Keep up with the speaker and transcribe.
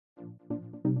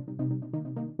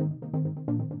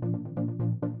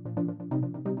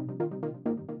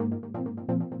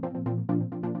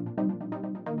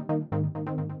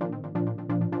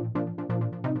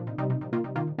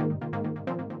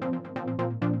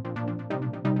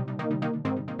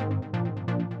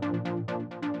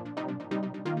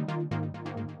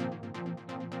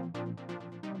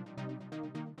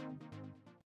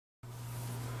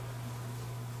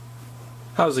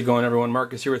How's it going, everyone?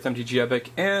 Marcus here with MTGEpic,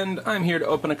 and I'm here to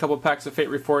open a couple packs of Fate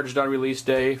Reforged on release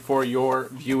day for your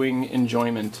viewing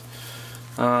enjoyment.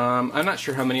 I'm not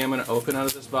sure how many I'm going to open out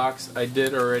of this box. I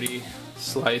did already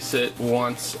slice it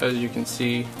once, as you can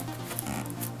see.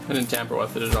 I didn't tamper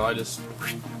with it at all, I just...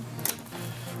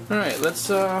 Alright, let's,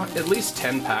 at least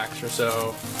 10 packs or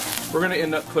so. We're going to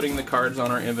end up putting the cards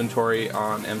on our inventory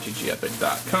on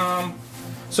MTGEpic.com.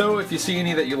 So if you see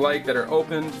any that you like that are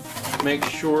opened, make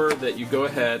sure that you go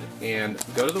ahead and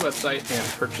go to the website and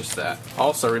purchase that.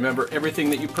 Also, remember, everything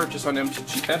that you purchase on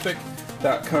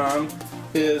MTGEpic.com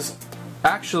is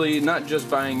actually not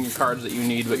just buying your cards that you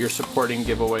need, but you're supporting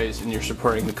giveaways and you're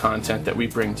supporting the content that we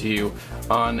bring to you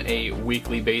on a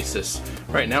weekly basis.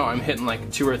 Right now I'm hitting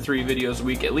like 2 or 3 videos a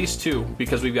week, at least 2,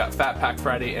 because we've got Fat Pack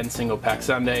Friday and Single Pack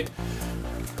Sunday.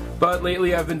 But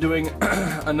lately I've been doing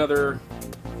another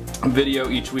video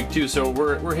each week too, so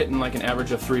we're hitting like an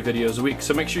average of 3 videos a week.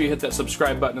 So make sure you hit that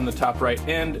subscribe button in the top right,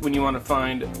 and when you want to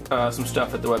find some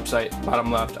stuff at the website,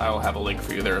 bottom left, I will have a link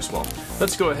for you there as well.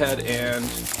 Let's go ahead, and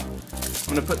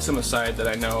I'm going to put some aside that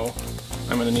I know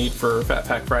I'm going to need for Fat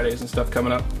Pack Fridays and stuff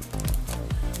coming up.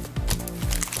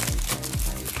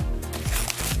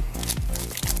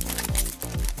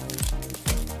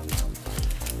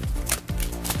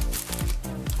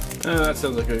 That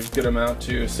sounds like a good amount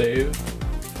to save.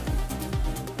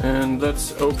 And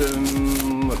let's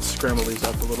scramble these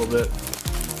up a little bit.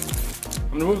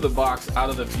 I'm going to move the box out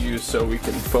of the view so we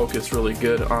can focus really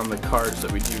good on the cards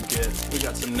that we do get. We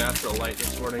got some natural light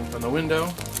this morning from the window.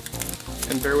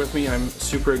 And bear with me, I'm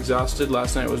super exhausted.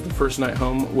 Last night was the first night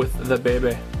home with the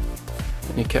baby.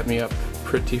 And he kept me up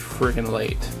pretty friggin'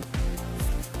 late.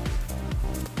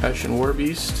 Ashen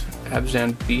Warbeast,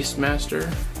 Abzan Beastmaster,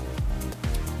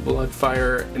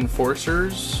 Bloodfire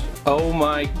Enforcers. Oh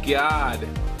my god!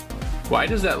 Why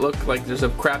does that look like there's a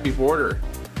crappy border?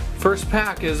 First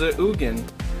pack is a Ugin,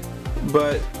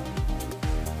 but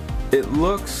it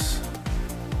looks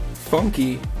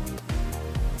funky.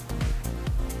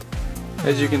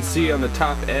 As you can see on the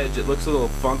top edge, it looks a little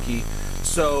funky.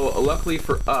 So luckily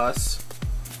for us,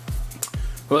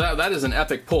 well, that is an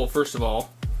epic pull. First of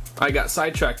all, I got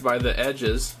sidetracked by the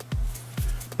edges.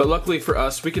 But luckily for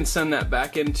us, we can send that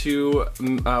back into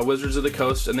Wizards of the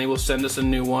Coast, and they will send us a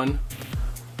new one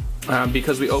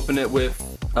because we opened it with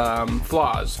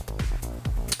flaws.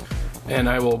 And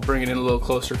I will bring it in a little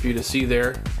closer for you to see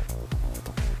there.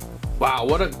 Wow,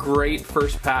 what a great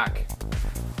first pack.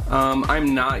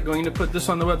 I'm not going to put this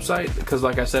on the website because,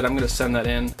 like I said, I'm going to send that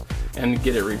in and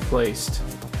get it replaced.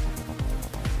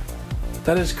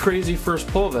 That is crazy first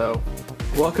pull, though.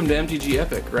 Welcome to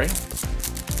MTGEpic, right?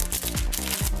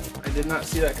 I did not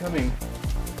see that coming.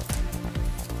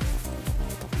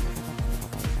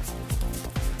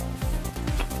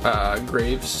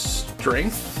 Grave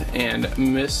Strength and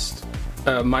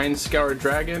Mind Scour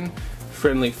Dragon,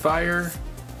 Friendly Fire,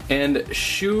 and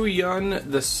Shu Yun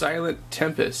the Silent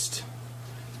Tempest.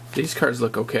 These cards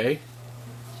look okay.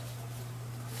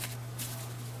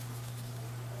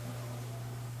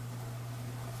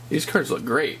 These cards look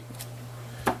great.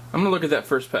 I'm gonna look at that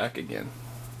first pack again.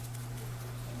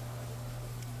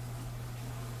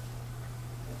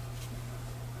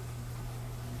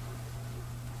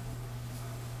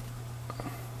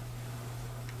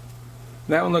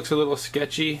 That one looks a little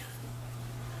sketchy.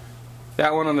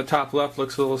 That one on the top left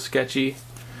looks a little sketchy.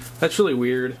 That's really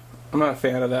weird. I'm not a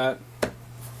fan of that.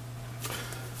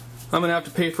 I'm gonna have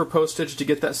to pay for postage to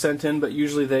get that sent in, but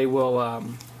usually they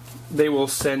will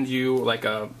send you like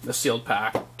a sealed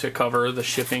pack to cover the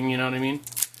shipping, you know what I mean?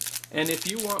 And if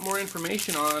you want more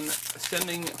information on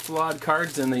sending flawed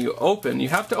cards in that you open, you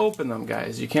have to open them,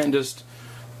 guys. You can't just,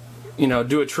 you know,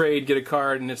 do a trade, get a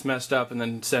card, and it's messed up, and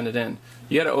then send it in.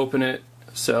 You gotta open it.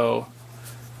 So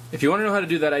if you want to know how to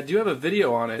do that, I do have a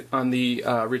video on it on the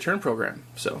return program,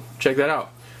 so check that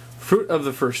out. Fruit of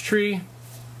the First Tree,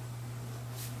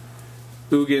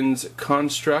 Ugin's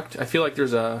Construct, I feel like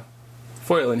there's a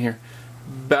foil in here,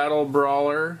 Battle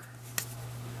Brawler,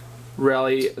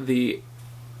 Rally the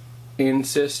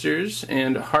Ancestors,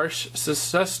 and Harsh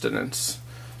Sustenance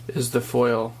is the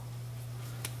foil.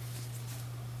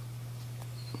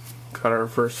 Got our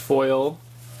first foil.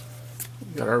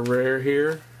 Got our rare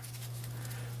here.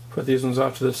 Put these ones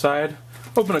off to the side.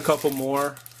 Open a couple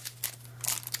more.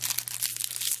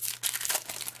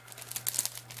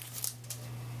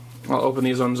 I'll open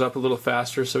these ones up a little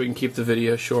faster so we can keep the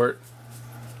video short.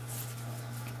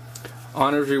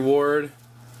 Honor's Reward,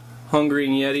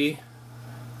 Hungering Yeti,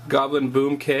 Goblin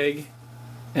Boom Keg,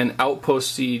 and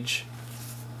Outpost Siege.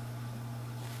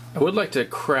 I would like to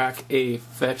crack a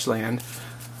fetch land.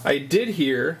 I did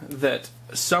hear that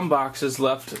some boxes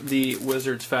left the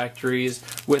Wizards factories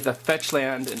with a fetch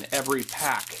land in every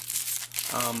pack.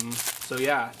 So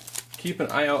yeah, keep an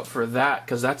eye out for that,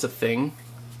 because that's a thing.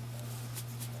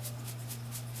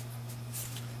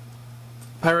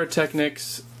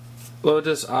 Pyrotechnics,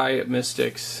 Lotus Eye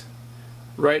Mystics,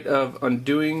 Rite of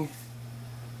Undoing,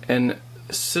 and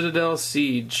Citadel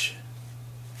Siege.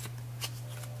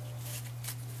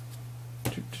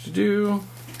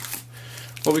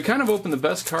 Well, we kind of opened the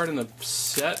best card in the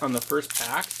set on the first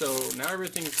pack, so now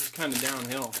everything's just kind of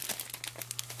downhill,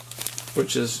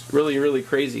 which is really, really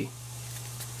crazy.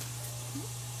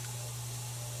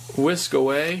 Whisk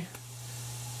Away,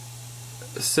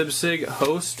 Sibsig,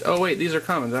 Host. Oh wait, these are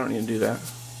commons. I don't need to do that.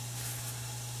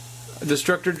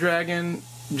 Destructor Dragon,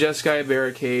 Jeskai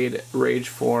Barricade, Rage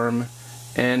Form,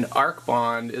 and Arc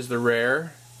Bond is the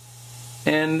rare,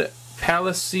 and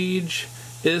Palace Siege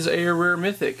is a rare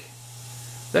mythic.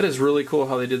 That is really cool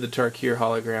how they did the Tarkir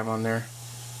hologram on there.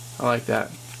 I like that.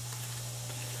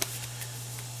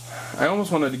 I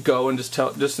almost wanted to go and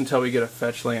just until we get a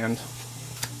fetch land.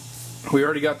 We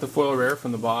already got the foil rare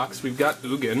from the box. We've got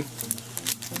Ugin.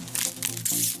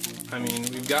 I mean,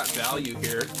 we've got value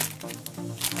here.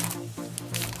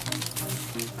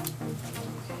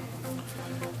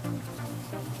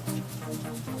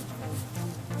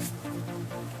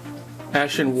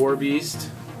 Ashen Warbeast,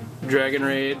 Dragon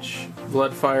Rage,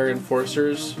 Bloodfire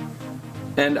Enforcers,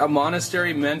 and a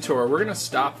Monastery Mentor. We're going to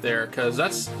stop there because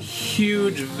that's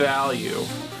huge value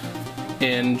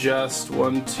in just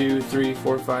 1, 2, 3,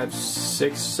 4, 5,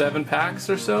 6, 7 packs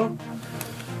or so.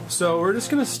 So we're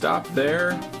just going to stop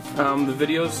there. The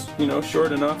video's,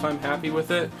 short enough. I'm happy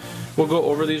with it. We'll go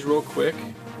over these real quick.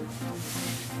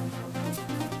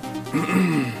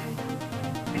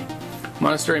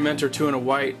 Monastery Mentor, 2 and a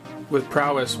white with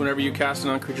prowess. Whenever you cast a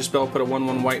non-creature spell, put a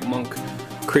 1/1 white monk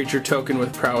creature token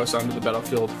with prowess onto the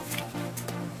battlefield.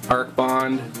 Arc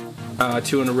Bond,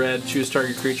 2 and a red. Choose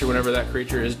target creature. Whenever that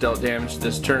creature is dealt damage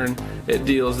this turn, it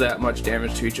deals that much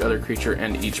damage to each other creature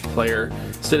and each player.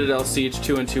 Citadel Siege,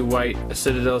 2 and 2 white. A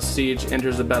Citadel Siege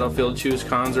enters the battlefield. Choose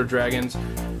cons or dragons,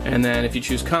 and then if you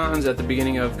choose cons at the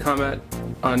beginning of combat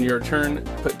on your turn,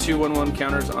 put 2 1/1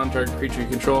 counters on target creature you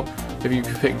control. If you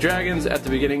pick dragons at the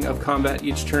beginning of combat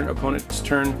each turn, opponent's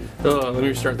turn. Let me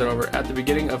restart that over. At the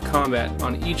beginning of combat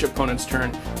on each opponent's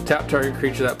turn, tap target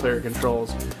creature that player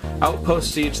controls.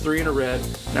 Outpost Siege, 3 and a red.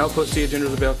 An Outpost Siege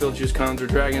enters the battlefield. Choose cons or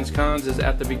dragons. Cons is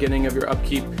at the beginning of your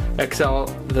upkeep. Exile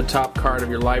the top card of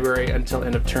your library until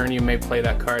end of turn. You may play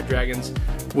that card. Dragons.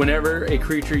 Whenever a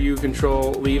creature you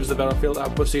control leaves the battlefield,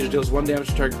 Outpost Siege deals 1 damage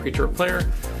to target creature or player.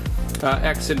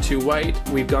 X and 2 white.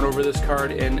 We've gone over this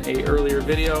card in a earlier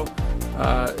video.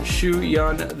 Shu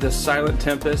Yun, the Silent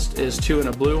Tempest, is 2 and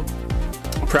a blue.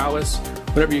 Prowess.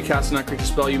 Whenever you cast a non-creature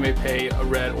spell, you may pay a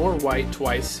red or white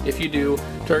twice. If you do,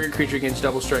 target creature gains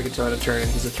double strike until end of turn,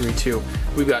 and he's a 3/2.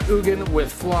 We've got Ugin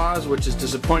with flaws, which is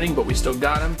disappointing, but we still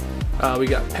got him. We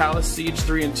got Palace Siege,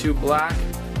 3 and 2 black,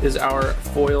 is our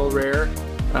foil rare,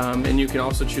 and you can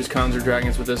also choose cons or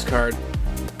dragons with this card.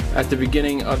 At the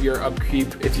beginning of your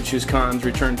upkeep, if you choose cons,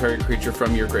 return target creature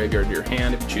from your graveyard to your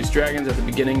hand. If you choose dragons, at the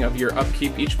beginning of your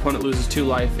upkeep, each opponent loses 2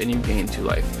 life and you gain 2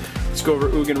 life. Let's go over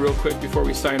Ugin real quick before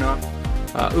we sign off.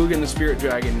 Ugin the Spirit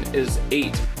Dragon is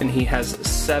 8 and he has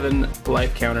 7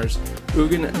 life counters.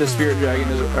 Ugin the Spirit Dragon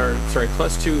is,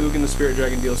 +2. Ugin the Spirit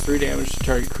Dragon deals 3 damage to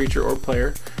target creature or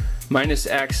player.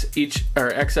 -X,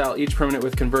 exile each permanent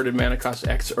with converted mana cost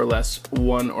X or less,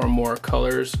 1 or more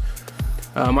colors.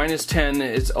 -10,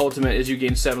 its ultimate is you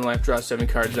gain 7 life, draw 7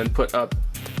 cards, then put up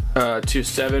to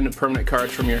 7 permanent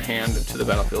cards from your hand to the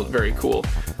battlefield. Very cool.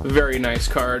 Very nice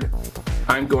card.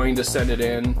 I'm going to send it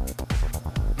in.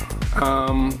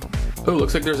 Oh,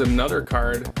 looks like there's another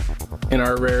card in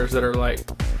our rares that are like,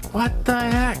 what the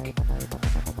heck?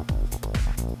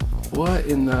 What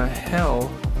in the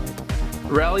hell?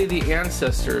 Rally the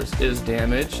Ancestors is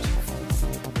damaged.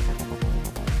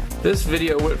 This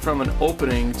video went from an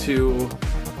opening to,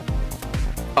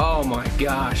 oh my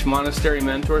gosh, Monastery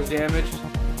Mentor's damaged.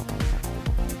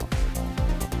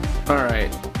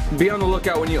 Alright, be on the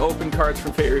lookout when you open cards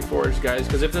from Fate Reforged, guys,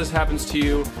 because if this happens to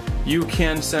you, you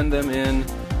can send them in.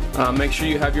 Make sure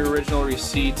you have your original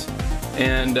receipt.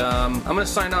 And I'm going to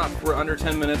sign off. We're under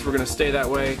 10 minutes. We're going to stay that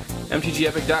way.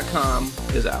 MTGEpic.com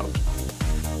is out.